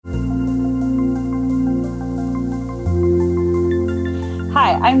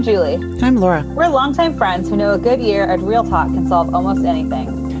Hi, I'm Julie. I'm Laura. We're longtime friends who know a good year at Real Talk can solve almost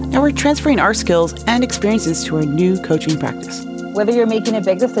anything. Now we're transferring our skills and experiences to our new coaching practice. Whether you're making a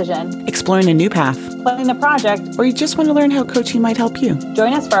big decision, exploring a new path, planning a project, or you just want to learn how coaching might help you,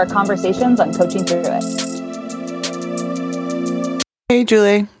 join us for our conversations on coaching through it. Hey,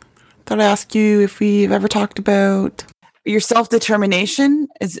 Julie. Thought I'd ask you if we've ever talked about your self-determination.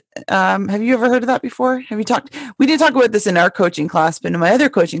 Have you ever heard of that before? We did talk about this in our coaching class, but in my other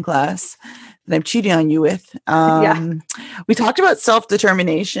coaching class that I'm cheating on you with, we talked about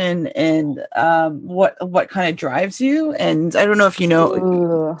self-determination and what kind of drives you. And I don't know if you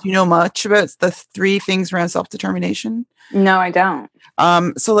know, do you know much about the three things around self-determination? No, I don't.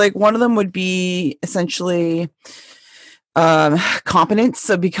 So like one of them would be essentially competence.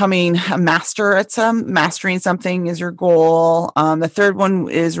 So becoming a master at mastering something is your goal. The third one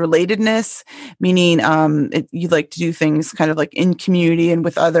is relatedness, meaning you like to do things kind of like in community and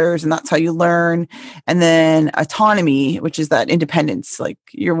with others, and that's how you learn. And then autonomy, which is that independence, like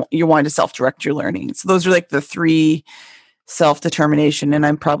you're wanting to self-direct your learning. So those are like the three. Self-determination, and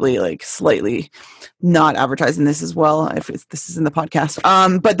I'm probably like slightly not advertising this as well if this is in the podcast,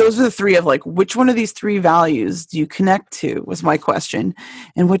 but those are the three of like, which one of these three values do you connect to, was my question,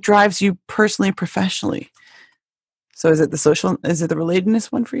 and what drives you personally and professionally. So is it the relatedness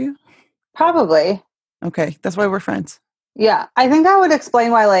one for you? Probably. Okay, that's why we're friends. Yeah, I think that would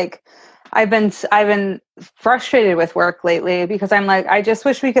explain why like I've been frustrated with work lately, because I'm like, I just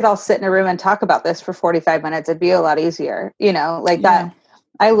wish we could all sit in a room and talk about this for 45 minutes. It'd be a lot easier, that.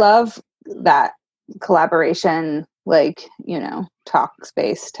 I love that collaboration, talk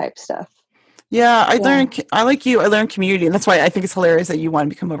space type stuff. Yeah, I learned community, and that's why I think it's hilarious that you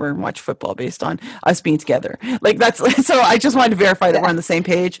want to come over and watch football based on us being together. Like that's so. I just wanted to verify that we're on the same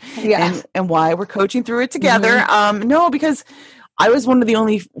page, and why we're coaching through it together. Mm-hmm. No, because I was one of the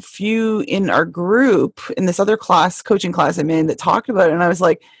only few in our group in this other class, coaching class I'm in, that talked about it, and I was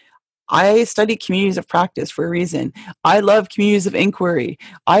like, I studied communities of practice for a reason. I love communities of inquiry.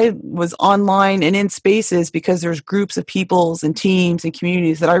 I was online and in spaces because there's groups of peoples and teams and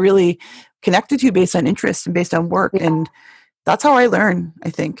communities that I really connected to based on interest and based on work. Yeah. And that's how I learn,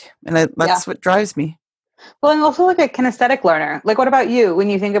 I think. And that's what drives me. Well, I'm also like a kinesthetic learner. Like, what about you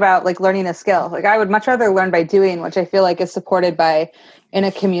when you think about like learning a skill? Like, I would much rather learn by doing, which I feel like is supported by in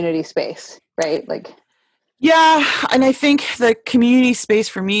a community space, right? Like, yeah. And I think the community space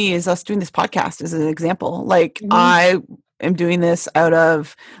for me is us doing this podcast as an example. Like, mm-hmm. I am doing this out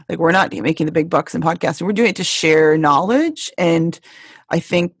of, like, we're not making the big bucks in podcasting. We're doing it to share knowledge. And I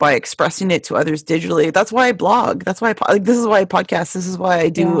think by expressing it to others digitally, that's why I blog. That's why this is why I podcast. This is why I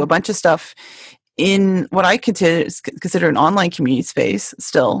do a bunch of stuff in what I consider an online community space,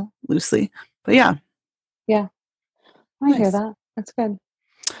 still loosely. But yeah. Yeah. I hear that. That's good.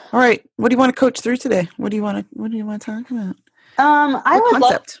 All right. What do you want to coach through today? What do you want to talk about?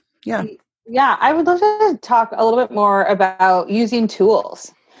 Concept? I would love to talk a little bit more about using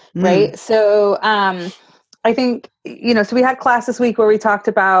tools, right? So I think, so we had class this week where we talked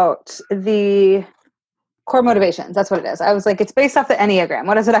about the core motivations. That's what it is. I was like, it's based off the Enneagram.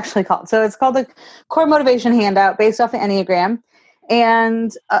 What is it actually called? So it's called the core motivation handout based off the Enneagram.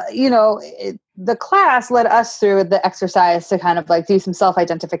 And, the class led us through the exercise to kind of like do some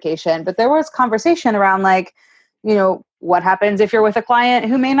self-identification. But there was conversation around like, what happens if you're with a client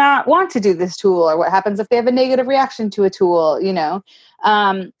who may not want to do this tool, or what happens if they have a negative reaction to a tool,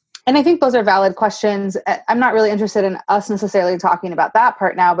 and I think those are valid questions. I'm not really interested in us necessarily talking about that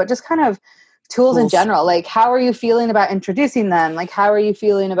part now, but just kind of tools in general. Like, how are you feeling about introducing them? Like, how are you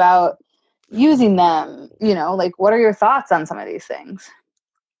feeling about using them? Like, what are your thoughts on some of these things?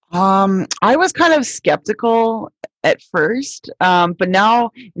 I was kind of skeptical at first, but now,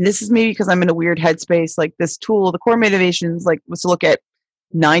 and this is maybe because I'm in a weird headspace, like this tool, the core motivations, like was to look at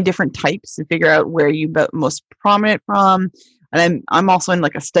 9 different types and figure out where you most prominent from. And I'm also in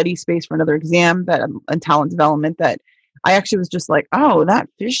like a study space for another exam that in talent development, that I actually was just like, oh, that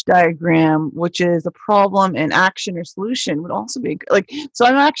fish diagram, which is a problem and action or solution, would also be like, so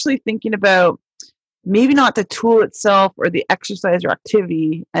I'm actually thinking about maybe not the tool itself or the exercise or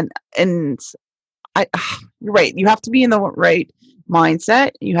activity. And you're right. You have to be in the right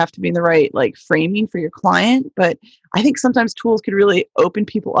mindset. You have to be in the right like framing for your client. But I think sometimes tools could really open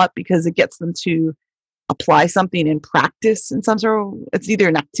people up because it gets them to apply something in practice in some sort of, it's either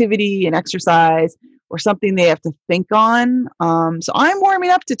an activity, an exercise, or something they have to think on. So I'm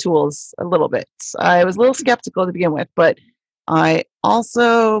warming up to tools a little bit. I was a little skeptical to begin with, but I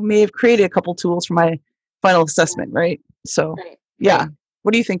also may have created a couple tools for my final assessment, right? So, yeah.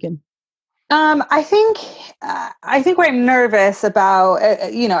 What are you thinking? I think what I'm nervous about,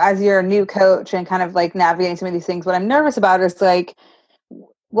 as you're a new coach and kind of like navigating some of these things, what I'm nervous about is like,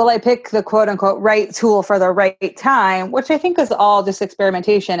 will I pick the quote unquote right tool for the right time, which I think is all just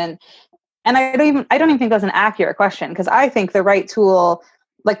experimentation. And I don't even think that's an accurate question, because I think the right tool,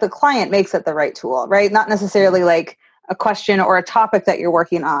 like the client makes it the right tool, right? Not necessarily like a question or a topic that you're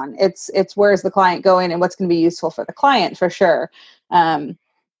working on. It's where's the client going and what's going to be useful for the client for sure.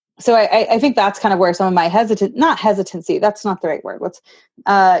 So I think that's kind of where some of my not hesitancy, that's not the right word.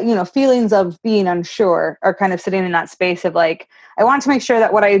 Feelings of being unsure are kind of sitting in that space of like, I want to make sure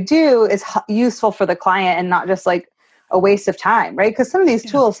that what I do is useful for the client and not just like a waste of time, right? Because some of these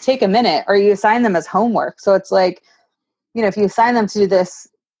tools take a minute, or you assign them as homework. So it's like, if you assign them to do this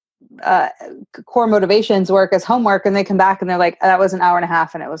core motivations work as homework, and they come back and they're like, that was an hour and a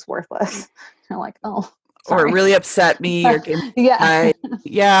half and it was worthless. You're like, oh, sorry. Or it really upset me. Or yeah.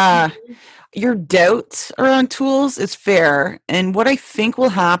 Yeah. Your doubt around tools is fair. And what I think will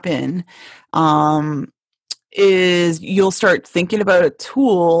happen is you'll start thinking about a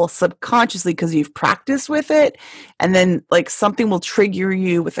tool subconsciously because you've practiced with it, and then like something will trigger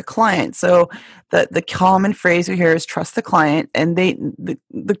you with a client. So the common phrase we hear is trust the client, and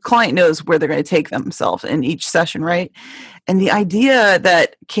the client knows where they're going to take themselves in each session, right? And the idea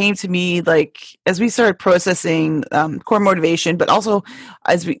that came to me, like, as we started processing core motivation, but also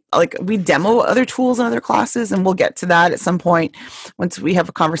as we demo other tools in other classes, and we'll get to that at some point once we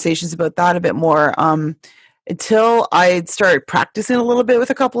have conversations about that a bit more. Until I started practicing a little bit with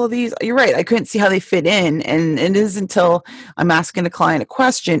a couple of these, you're right, I couldn't see how they fit in. And it is until I'm asking a client a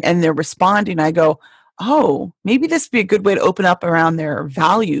question and they're responding, I go, oh, maybe this would be a good way to open up around their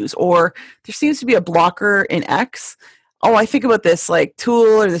values. Or there seems to be a blocker in X. Oh, I think about this like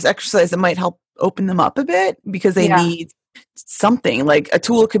tool or this exercise that might help open them up a bit because they need something. Like a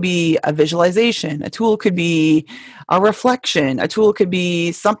tool could be a visualization, a tool could be a reflection, a tool could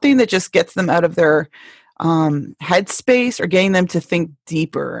be something that just gets them out of their headspace or getting them to think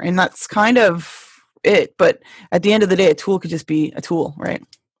deeper. And that's kind of it. But at the end of the day, a tool could just be a tool, right?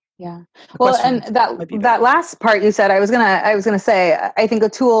 Yeah. Well, and that last part you said, I was gonna say, I think a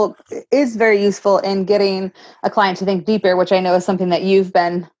tool is very useful in getting a client to think deeper, which I know is something that you've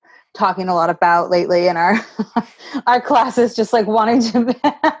been talking a lot about lately in our classes, just like wanting to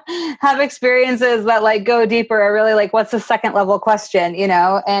have experiences that like go deeper, or really like what's the second level question,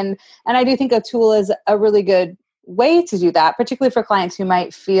 and I do think a tool is a really good way to do that, particularly for clients who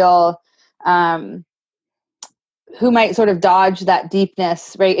might feel who might sort of dodge that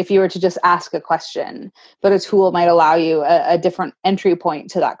deepness, right? If you were to just ask a question, but a tool might allow you a different entry point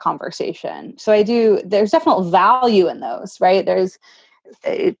to that conversation. So there's definite value in those, right?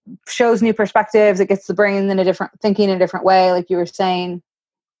 It shows new perspectives. It gets the brain thinking in a different way, like you were saying.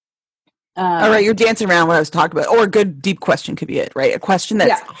 All right, you're dancing around what I was talking about. Or a good deep question could be it, right? A question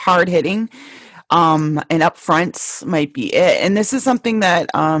that's hard hitting, and upfront might be it. And this is something that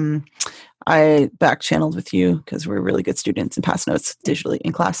I back channeled with you because we're really good students and pass notes digitally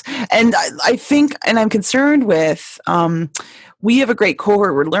in class. And I think, and I'm concerned with, we have a great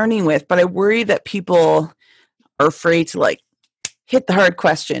cohort we're learning with, but I worry that people are afraid to like hit the hard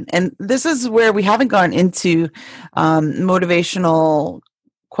question. And this is where we haven't gone into motivational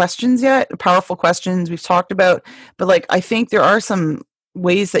questions yet, powerful questions we've talked about. But like, I think there are some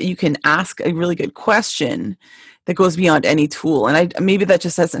ways that you can ask a really good question that goes beyond any tool. And maybe that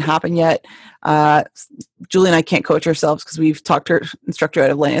just hasn't happened yet. Julie and I can't coach ourselves because we've talked our instructor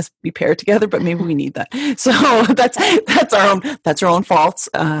out of letting us be paired together, but maybe we need that. So that's our own fault.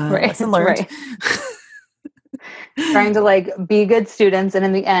 Lesson learned. Right. Trying to like be good students, and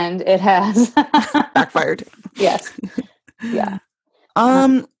in the end it has backfired. Yes. Yeah.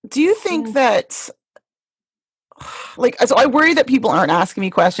 Do you think that, like, so I worry that people aren't asking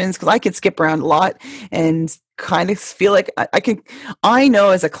me questions because I could skip around a lot and kind of feel like I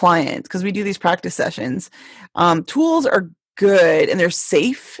know as a client, because we do these practice sessions, tools are good and they're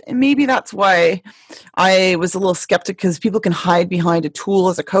safe. And maybe that's why I was a little skeptic, because people can hide behind a tool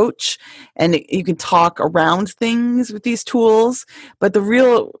as a coach and you can talk around things with these tools. But the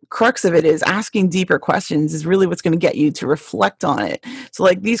real crux of it is asking deeper questions is really what's going to get you to reflect on it. So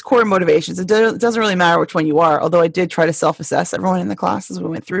like these core motivations, it doesn't really matter which one you are, although I did try to self-assess everyone in the class as we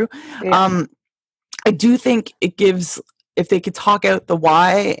went through. Yeah. I do think it gives, if they could talk out the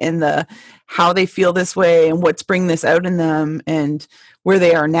why and the how they feel this way and what's bringing this out in them and where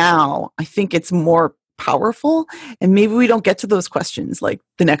they are now, I think it's more powerful. And maybe we don't get to those questions, like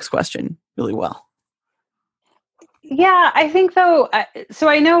the next question, really well. Yeah, I think though, so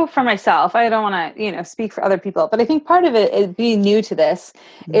I know for myself, I don't want to, speak for other people, but I think part of it is being new to this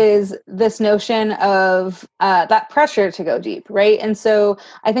is this notion of that pressure to go deep, right? And so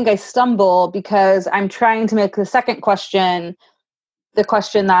I think I stumble because I'm trying to make the second question the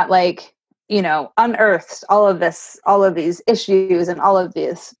question that unearths all of these issues and all of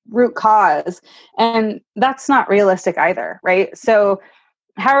this root cause. And that's not realistic either, right? So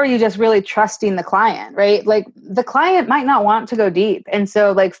how are you just really trusting the client, right? Like the client might not want to go deep. And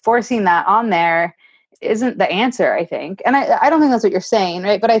so like forcing that on there isn't the answer, I think. And I don't think that's what you're saying,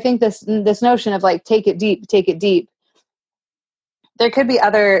 right? But I think this notion of like, take it deep. There could be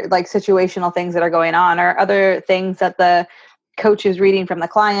other like situational things that are going on or other things that the coach is reading from the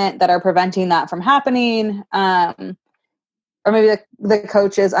client that are preventing that from happening. Or maybe the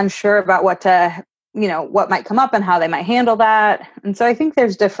coach is unsure about what might come up and how they might handle that. And so I think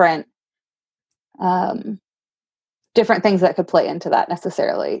there's different things that could play into that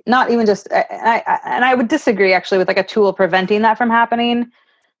necessarily. Not even just, and I would disagree actually with like a tool preventing that from happening.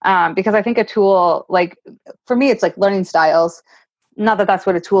 Because I think a tool, like for me, it's like learning styles. Not that that's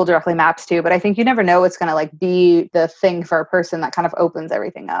what a tool directly maps to, but I think you never know what's going to like be the thing for a person that kind of opens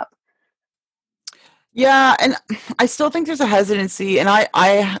everything up. Yeah, and I still think there's a hesitancy, and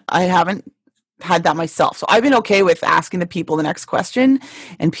I haven't had that myself. So I've been okay with asking the people the next question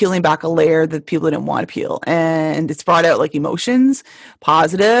and peeling back a layer that people didn't want to peel. And it's brought out like emotions,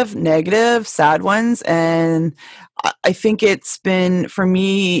 positive, negative, sad ones. And I think it's been, for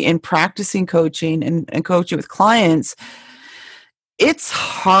me, in practicing coaching and coaching with clients, it's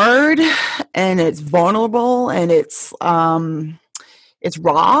hard and it's vulnerable and it's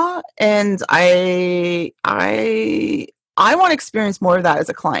raw, and I want to experience more of that as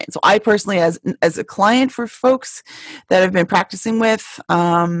a client. So I personally, as a client for folks that I've been practicing with,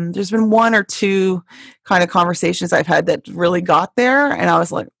 there's been one or two kind of conversations I've had that really got there, and I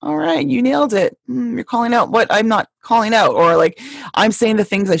was like, all right, you nailed it. You're calling out what I'm not calling out, or like I'm saying the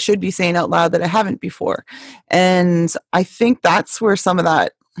things I should be saying out loud that I haven't before. And I think that's where some of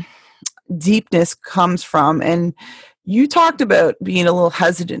that deepness comes from. And you talked about being a little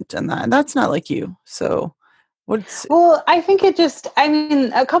hesitant in that, and that's not like you. So well, I think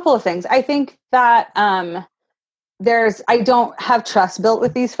a couple of things. I think that I don't have trust built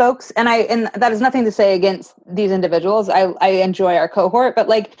with these folks, and that is nothing to say against these individuals. I enjoy our cohort, but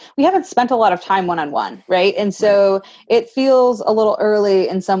like we haven't spent a lot of time one-on-one, right? And so it feels a little early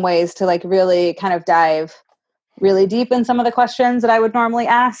in some ways to like really kind of dive really deep in some of the questions that I would normally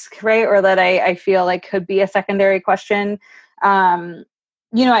ask, right? Or that I feel like could be a secondary question.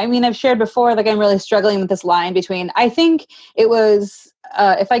 I've shared before, like I'm really struggling with this line between, I think it was,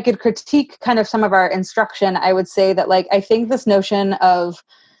 if I could critique kind of some of our instruction, I would say that like, I think this notion of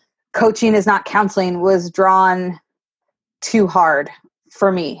coaching is not counseling was drawn too hard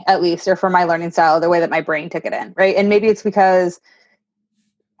for me, at least, or for my learning style, the way that my brain took it in, right? And maybe it's because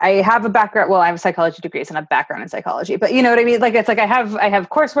I have a background. Well, I have a psychology degree and a background in psychology, but you know what I mean? Like, it's like, I have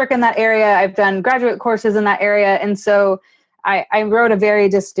coursework in that area. I've done graduate courses in that area. And so I wrote a very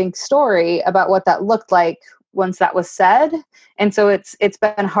distinct story about what that looked like once that was said. And so it's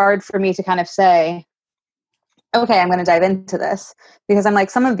been hard for me to kind of say, okay, I'm going to dive into this, because I'm like,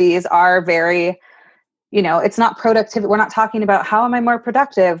 some of these are very, it's not productive. We're not talking about how am I more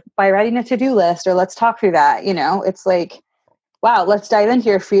productive by writing a to-do list, or let's talk through that. It's like, wow, let's dive into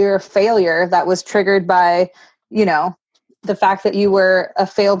your fear of failure that was triggered by, the fact that you were a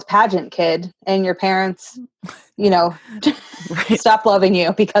failed pageant kid and your parents, stop loving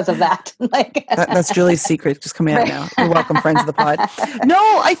you because of that. Like that's Julie's secret just coming out now. You're welcome, friends of the pod. No,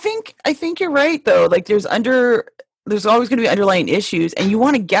 I think you're right though. Like there's always going to be underlying issues, and you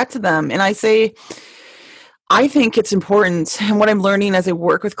want to get to them. And I think it's important, and what I'm learning as I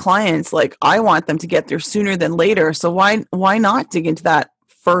work with clients, like I want them to get there sooner than later. So why not dig into that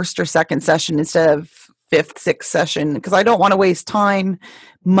first or second session instead of fifth, sixth session? Because I don't want to waste time,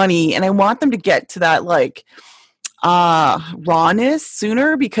 money, and I want them to get to that like rawness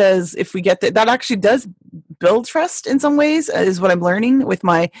sooner, because if we get that actually does build trust in some ways, is what I'm learning with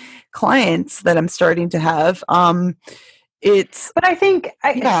my clients that I'm starting to have. But I think,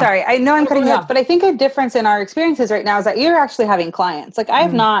 sorry, I know I'm cutting you off, but I think a difference in our experiences right now is that you're actually having clients. Like I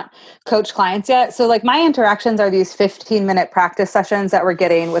have not coached clients yet. So like my interactions are these 15-minute practice sessions that we're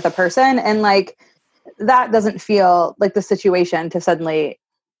getting with a person. And like, that doesn't feel like the situation to suddenly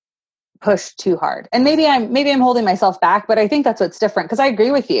push too hard. And maybe I'm holding myself back, but I think that's what's different, because I agree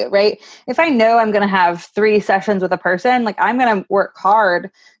with you, right? If I know I'm going to have 3 sessions with a person, like I'm going to work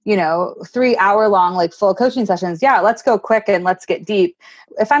hard, 3-hour long, like full coaching sessions. Yeah, let's go quick and let's get deep.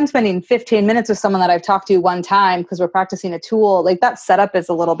 If I'm spending 15 minutes with someone that I've talked to one time because we're practicing a tool, like that setup is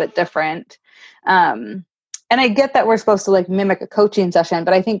a little bit different. And I get that we're supposed to like mimic a coaching session,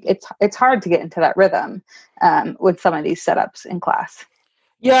 but I think it's hard to get into that rhythm with some of these setups in class.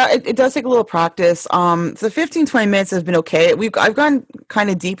 Yeah, it does take a little practice. The 15, 20 minutes has been okay. I've gone kind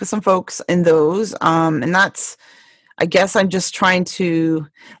of deep with some folks in those. And that's, I guess I'm just trying to,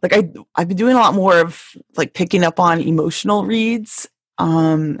 like, I've been doing a lot more of like picking up on emotional reads,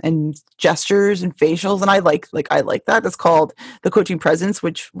 and gestures and facials. And I like that. That's called the coaching presence,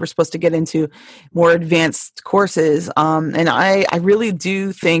 which we're supposed to get into more advanced courses. And I really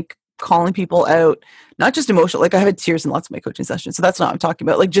do think calling people out, not just emotional, like I have tears in lots of my coaching sessions. So that's not what I'm talking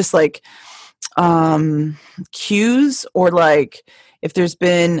about. Like just like, cues, or like if there's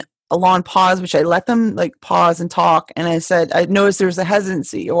been a long pause, which I let them like pause and talk. And I said, I noticed there's a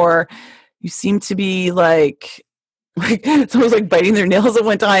hesitancy, or you seem to be like someone was like biting their nails at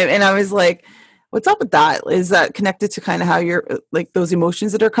one time. And I was like, what's up with that? Is that connected to kind of how you're like those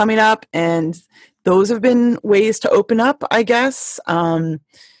emotions that are coming up? And those have been ways to open up, I guess. And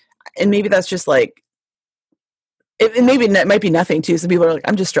maybe that's just like, it might be nothing too. Some people are like,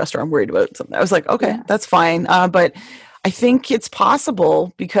 I'm just stressed or I'm worried about something. I was like, okay, that's fine. But I think it's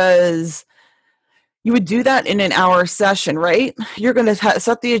possible because you would do that in an hour session, right? You're going to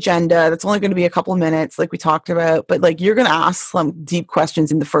set the agenda. That's only going to be a couple of minutes, like we talked about. But like you're going to ask some deep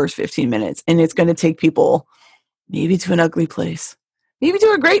questions in the first 15 minutes, and it's going to take people maybe to an ugly place, maybe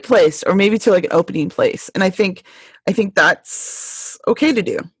to a great place, or maybe to like an opening place. And I think that's okay to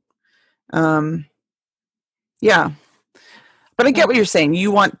do. Yeah. But I get what you're saying.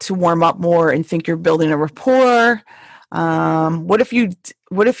 You want to warm up more and think you're building a rapport. What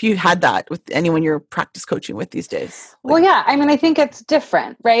if you had that with anyone you're practice coaching with these days? Like, well, yeah. I mean, I think it's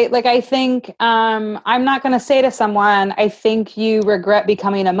different, right? Like, I think I'm not going to say to someone, I think you regret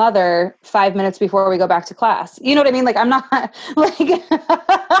becoming a mother 5 minutes before we go back to class. You know what I mean? Like, I'm not like,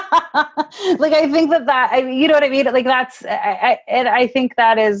 like, I think you know what I mean? Like, that's, and I think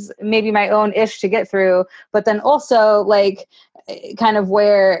that is maybe my own ish to get through, but then also like, kind of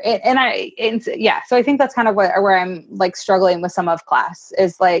where it, so I think that's kind of where I'm like struggling with some of class,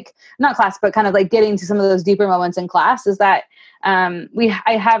 is like not class, but kind of like getting to some of those deeper moments in class, is that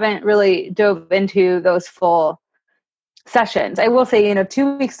I haven't really dove into those full sessions. I will say,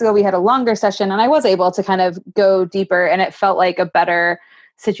 2 weeks ago we had a longer session and I was able to kind of go deeper, and it felt like a better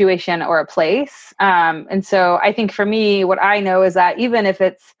situation or a place. And so I think for me, what I know is that even if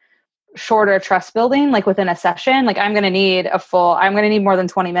it's shorter trust building, like within a session, like I'm going to need more than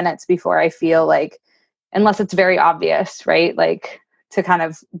 20 minutes before I feel like, unless it's very obvious, right? Like to kind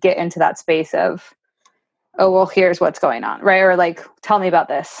of get into that space of, oh, well, here's what's going on, right? Or like, tell me about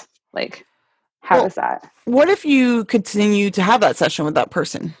this. Like, how does that? What if you continue to have that session with that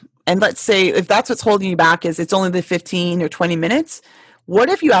person? And let's say if that's what's holding you back is it's only the 15 or 20 minutes. What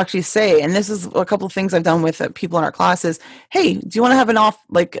if you actually say, and this is a couple of things I've done with people in our classes, hey, do you want to have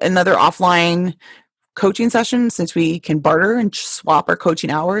another offline coaching session, since we can barter and swap our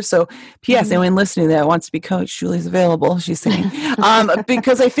coaching hours? So P.S. Anyone listening that wants to be coached, Julie's available, she's saying.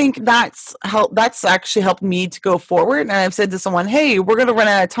 Because I think that's actually helped me to go forward. And I've said to someone, hey, we're going to run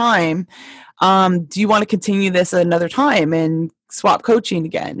out of time. Do you want to continue this at another time and swap coaching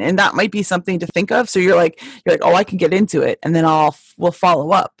again? And that might be something to think of. So you're like, oh, I can get into it, and then we'll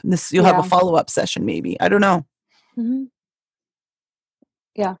follow up. And you'll have a follow up session, maybe. I don't know. Mm-hmm.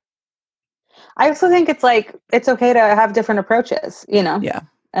 Yeah. I also think it's like, it's okay to have different approaches, Yeah.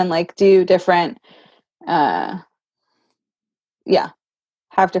 And like do different, have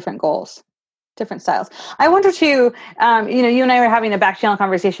different goals, different styles. I wonder too, you and I were having a back channel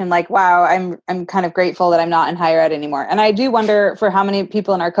conversation, like, wow, I'm kind of grateful that I'm not in higher ed anymore. And I do wonder for how many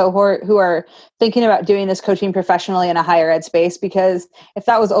people in our cohort who are thinking about doing this coaching professionally in a higher ed space, because if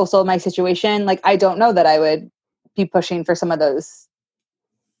that was also my situation, like, I don't know that I would be pushing for some of those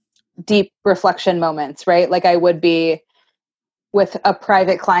deep reflection moments, right? Like I would be with a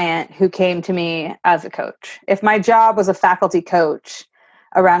private client who came to me as a coach. If my job was a faculty coach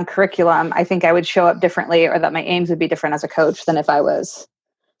around curriculum, I think I would show up differently, or that my aims would be different as a coach than if I was,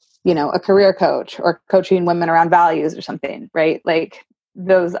 a career coach or coaching women around values or something, right? Like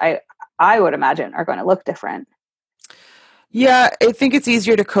those, I would imagine, are going to look different. Yeah, I think it's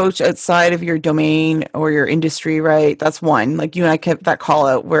easier to coach outside of your domain or your industry, right? That's one. Like you and I kept that call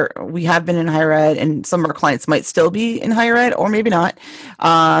out where we have been in higher ed and some of our clients might still be in higher ed or maybe not.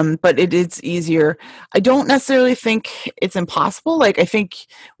 But it is easier. I don't necessarily think it's impossible. Like I think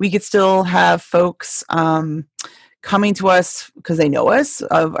we could still have folks coming to us because they know us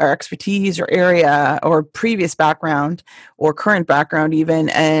of our expertise or area or previous background or current background even.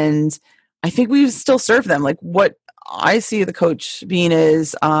 And I think we still serve them. Like what I see the coach being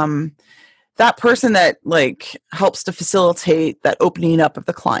is that person that like helps to facilitate that opening up of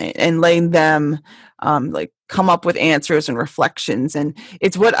the client and letting them like come up with answers and reflections. And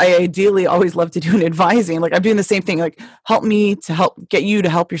it's what I ideally always love to do in advising. Like I'm doing the same thing, like help me to help get you to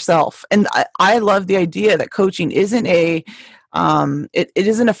help yourself. And I love the idea that coaching isn't it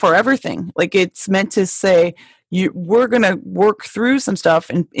isn't a forever thing. Like it's meant to say, we're going to work through some stuff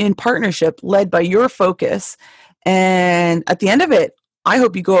in partnership led by your focus. And at the end of it, I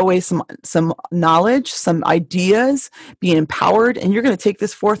hope you go away some knowledge, some ideas, being empowered, and you're going to take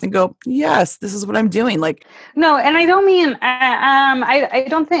this forth and go, yes, this is what I'm doing. Like, no, and I don't mean I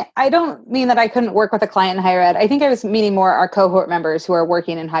don't mean that I couldn't work with a client in higher ed. I think I was meaning more our cohort members who are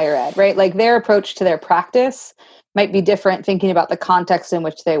working in higher ed, right? Like their approach to their practice might be different, thinking about the context in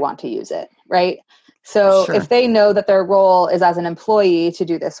which they want to use it, right? So if they know that their role is as an employee to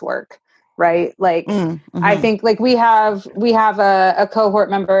do this work, right? Like I think like we have a cohort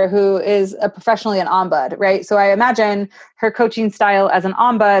member who is professionally an ombud, right? So I imagine her coaching style as an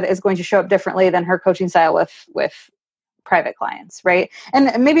ombud is going to show up differently than her coaching style with private clients, right?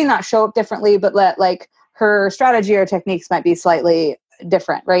 And maybe not show up differently, but like her strategy or techniques might be slightly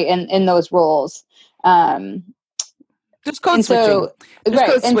different, right? In those roles. Just code switching.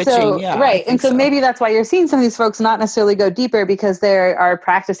 And so maybe that's why you're seeing some of these folks not necessarily go deeper because they are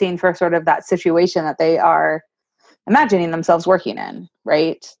practicing for sort of that situation that they are imagining themselves working in,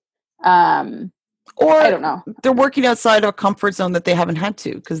 right? Or I don't know. They're working outside a comfort zone that they haven't had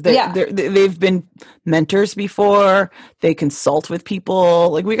to because they've been mentors before. They consult with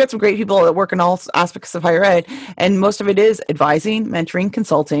people. Like we got some great people that work in all aspects of higher ed, and most of it is advising, mentoring,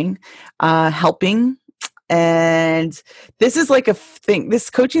 consulting, helping. And this is like a thing. This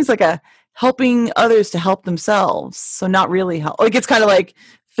coaching is like a helping others to help themselves. So not really help. Like it's kind of like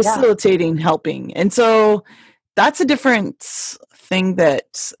facilitating helping. And so that's a different thing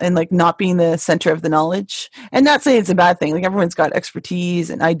and like not being the center of the knowledge. And not saying it's a bad thing. Like everyone's got expertise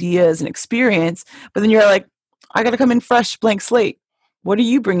and ideas and experience. But then you're like, I got to come in fresh, blank slate. What are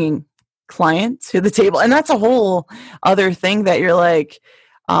you bringing, client, to the table? And that's a whole other thing that you're like,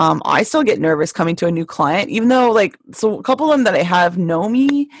 I still get nervous coming to a new client, even though so a couple of them that I have know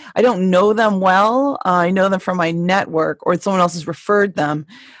me. I don't know them well. I know them from my network or someone else has referred them.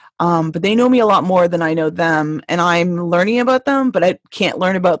 But they know me a lot more than I know them. And I'm learning about them, but I can't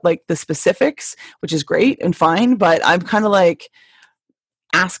learn about like the specifics, which is great and fine. But I'm kind of like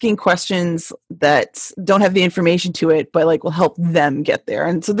asking questions that don't have the information to it, but like will help them get there.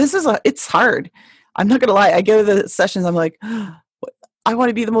 And so it's hard. I'm not going to lie. I go to the sessions. I'm like, I want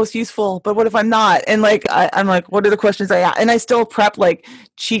to be the most useful, but what if I'm not? And like, I'm like, what are the questions I ask? And I still prep like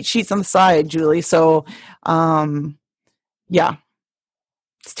cheat sheets on the side, Julie. So, yeah,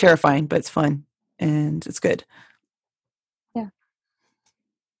 it's terrifying, but it's fun and it's good. Yeah.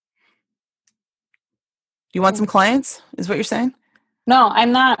 You want some clients is what you're saying? No,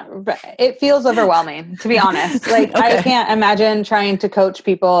 I'm not. It feels overwhelming, to be honest. Like okay. I can't imagine trying to coach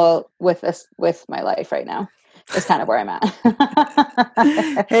people with my life right now. Is kind of where I'm at.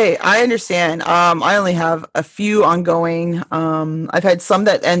 Hey, I understand. I only have a few ongoing. I've had some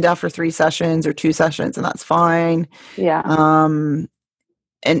that end after 3 sessions or 2 sessions, and that's fine. Yeah.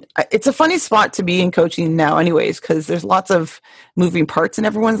 And it's a funny spot to be in coaching now anyways, because there's lots of moving parts in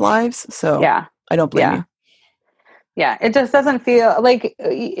everyone's lives. So yeah. I don't blame you. Yeah, it just doesn't feel like,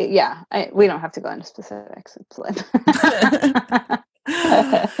 we don't have to go into specifics. It's like...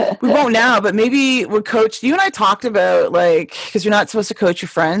 We won't now, but maybe we'll coach. You and I talked about because you're not supposed to coach your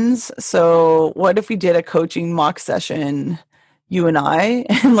friends. So what if we did a coaching mock session, you and I,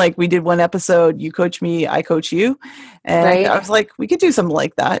 and we did one episode, you coach me, I coach you. And right. I was like, we could do something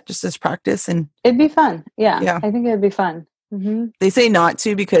like that just as practice. And it'd be fun. Yeah. I think it'd be fun. Mm-hmm. They say not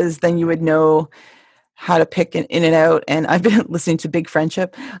to, because then you would know how to pick in and out. And I've been listening to Big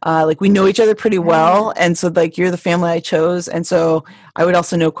Friendship. We know each other pretty well. And so you're the family I chose. And so I would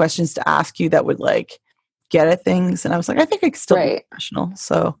also know questions to ask you that would get at things. And I was like, I think I could still be professional.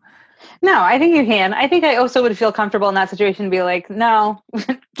 So. No, I think you can. I think I also would feel comfortable in that situation to be like, no,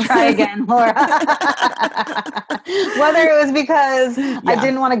 try again, Laura. Whether it was because I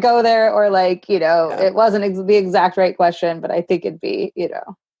didn't want to go there or like, it wasn't the exact right question, but I think it'd be,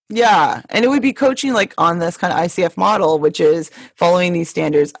 Yeah. And it would be coaching like on this kind of ICF model, which is following these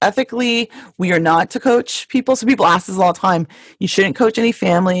standards. Ethically, we are not to coach people. So people ask us all the time, you shouldn't coach any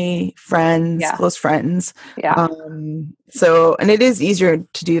family, friends, close friends. Yeah. And it is easier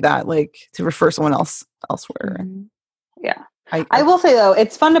to do that, like to refer someone else elsewhere. Mm-hmm. Yeah. I will say though,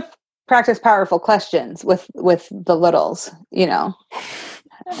 it's fun to practice powerful questions with the littles, You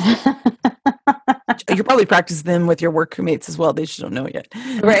probably practice them with your workmates as well. They just don't know it yet.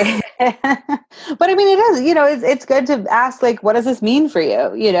 Right. But I mean, it is, it's good to ask, like, what does this mean for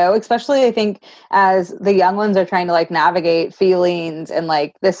you? Especially I think as the young ones are trying to like navigate feelings and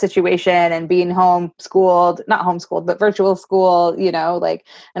like this situation and being not homeschooled, but virtual school, like,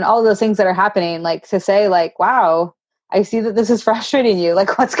 and all of those things that are happening, like to say like, wow, I see that this is frustrating you.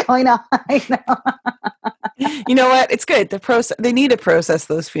 Like, what's going on? You know what? It's good. They need to process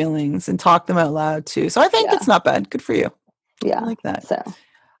those feelings and talk them out loud too. So I think it's not bad. Good for you. Yeah. I like that. So,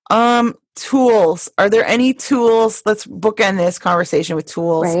 tools. Are there any tools? Let's bookend this conversation with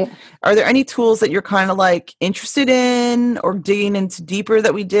tools. Right. Are there any tools that you're kind of like interested in or digging into deeper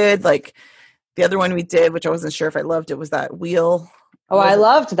that we did? Like the other one we did, which I wasn't sure if I loved it, was that wheel. Oh, I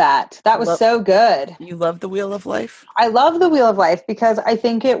loved that. That was so good. You love the Wheel of Life? I love the Wheel of Life because I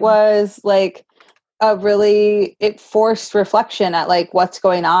think it was like it forced reflection at like what's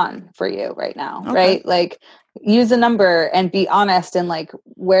going on for you right now, right? Like use a number and be honest and like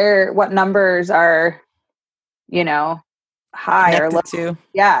what numbers are, high or low. To.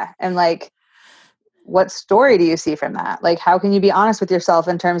 Yeah. And like, what story do you see from that? Like, how can you be honest with yourself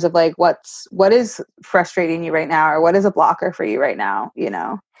in terms of like, what is frustrating you right now? Or what is a blocker for you right now?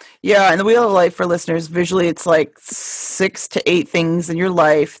 Yeah. And the Wheel of Life for listeners, visually, it's like 6 to 8 things in your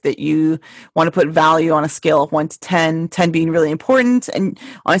life that you want to put value on a scale of 1 to 10, 10 being really important. And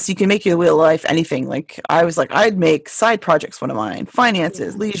honestly, you can make your Wheel of Life anything. Like I was like, I'd make side projects one of mine,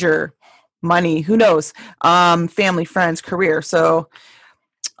 finances, leisure, money, who knows, family, friends, career. So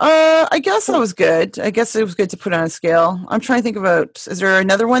I guess that was good. I guess it was good to put on a scale. I'm trying to think about, is there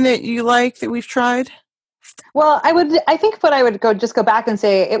another one that you like that we've tried? Well, I think what I would go back and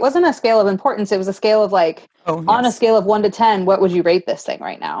say, it wasn't a scale of importance. It was a scale of like, on a scale of 1 to 10, what would you rate this thing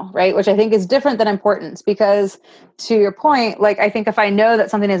right now? Right. Which I think is different than importance, because to your point, like, I think if I know that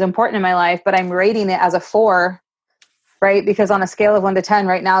something is important in my life, but I'm rating it as a 4, right? Because on a scale of 1 to 10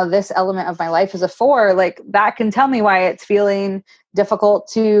 right now, this element of my life is a 4, like that can tell me why it's feeling difficult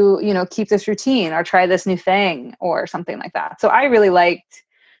to, keep this routine or try this new thing or something like that. So I really liked,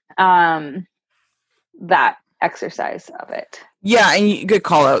 that exercise of it. Yeah, and good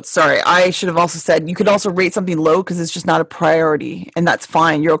call out. Sorry, I should have also said you could also rate something low because it's just not a priority, and that's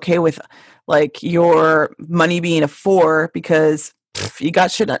fine. You're okay with like your money being a 4 because you got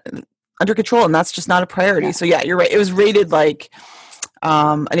shit under control, and that's just not a priority. Yeah. So yeah, you're right. It was rated like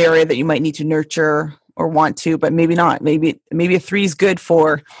an area that you might need to nurture or want to, but maybe not. Maybe a 3 is good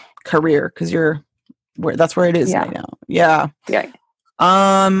for career because that's where it is right now. Yeah. Yeah.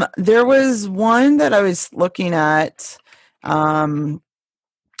 There was one that I was looking at, and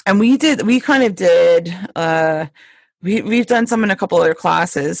we've done some in a couple other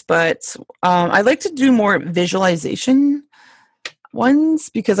classes, but I like to do more visualization ones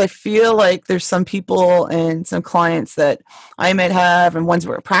because I feel like there's some people and some clients that I might have and ones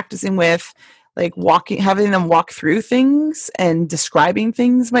we're practicing with, like having them walk through things and describing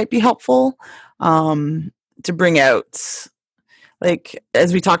things might be helpful to bring out, like,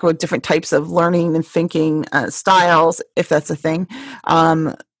 as we talk about different types of learning and thinking styles, if that's a thing.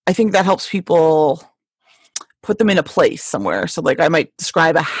 I think that helps people put them in a place somewhere. So like I might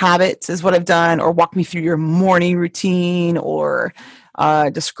describe a habit is what I've done, or walk me through your morning routine, or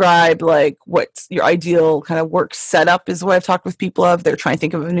describe like what's your ideal kind of work setup is what I've talked with people of. They're trying to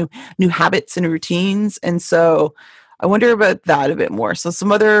think of new habits and routines. And so I wonder about that a bit more. So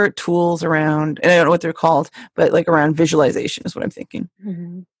some other tools around, and I don't know what they're called, but like around visualization is what I'm thinking.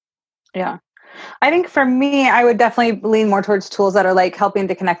 Mm-hmm. Yeah. I think for me, I would definitely lean more towards tools that are like helping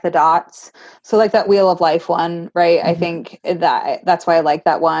to connect the dots. So like that Wheel of Life one, right? Mm-hmm. I think that's why I like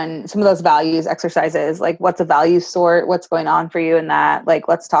that one. Some of those values exercises, like what's a value sort, what's going on for you in that, like,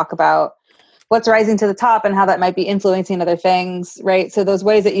 let's talk about what's rising to the top and how that might be influencing other things, right? So those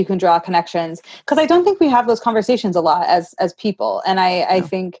ways that you can draw connections, because I don't think we have those conversations a lot as people. And I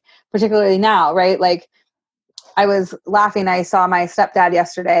think particularly now, right? Like, I was laughing. I saw my stepdad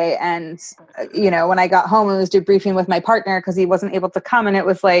yesterday, and when I got home and was debriefing with my partner because he wasn't able to come, and it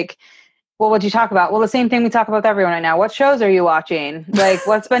was like, well, what'd you talk about? Well, the same thing we talk about with everyone right now. What shows are you watching? Like,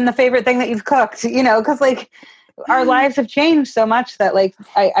 what's been the favorite thing that you've cooked? You know, because like our lives have changed so much that like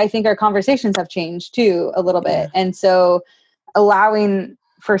I think our conversations have changed too a little bit. And so allowing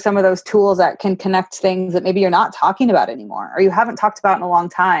for some of those tools that can connect things that maybe you're not talking about anymore, or you haven't talked about in a long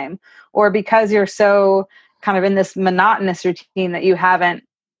time, or because you're so kind of in this monotonous routine that you haven't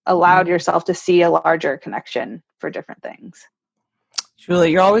allowed yourself to see a larger connection for different things.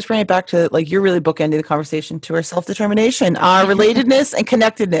 Julie, you're always bringing it back to, like, you're really bookending the conversation to our self-determination. Relatedness and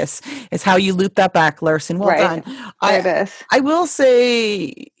connectedness is how you loop that back, Larson. Well done. I will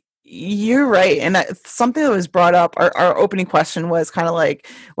say you're right. And something that was brought up, our opening question was kind of like,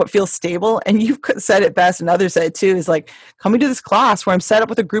 what feels stable? And you've said it best, and others said it too, is like coming to this class where I'm set up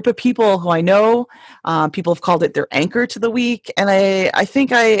with a group of people who I know. People have called it their anchor to the week. And I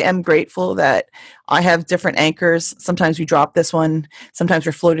think I am grateful that I have different anchors. Sometimes we drop this one. Sometimes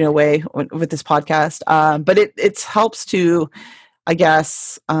we're floating away with this podcast. But it helps to, I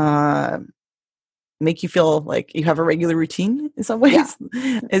guess, make you feel like you have a regular routine in some ways.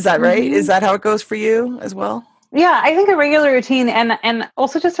 Yeah. Is that right? Is that how it goes for you as well? Yeah, I think a regular routine and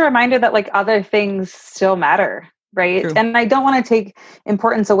also just a reminder that like other things still matter, right? True. And I don't want to take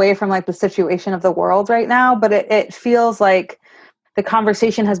importance away from like the situation of the world right now, but it feels like the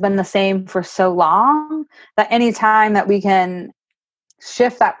conversation has been the same for so long that any time that we can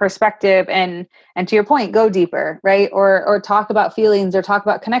shift that perspective and to your point, go deeper, right? Or talk about feelings or talk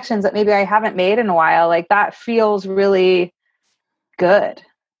about connections that maybe I haven't made in a while, like that feels really good.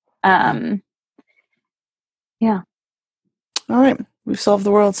 Yeah. All right. We've solved the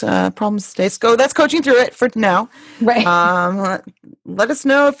world's problems today. So that's Coaching Through It for now. Right. Let us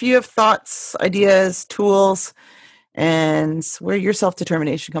know if you have thoughts, ideas, tools, and where your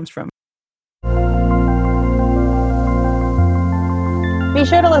self-determination comes from. Be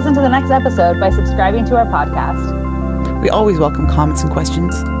sure to listen to the next episode by subscribing to our podcast. We always welcome comments and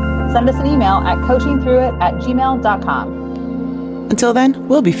questions. Send us an email at coachingthroughit@gmail.com. Until then,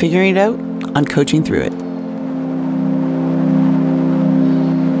 we'll be figuring it out on Coaching Through It.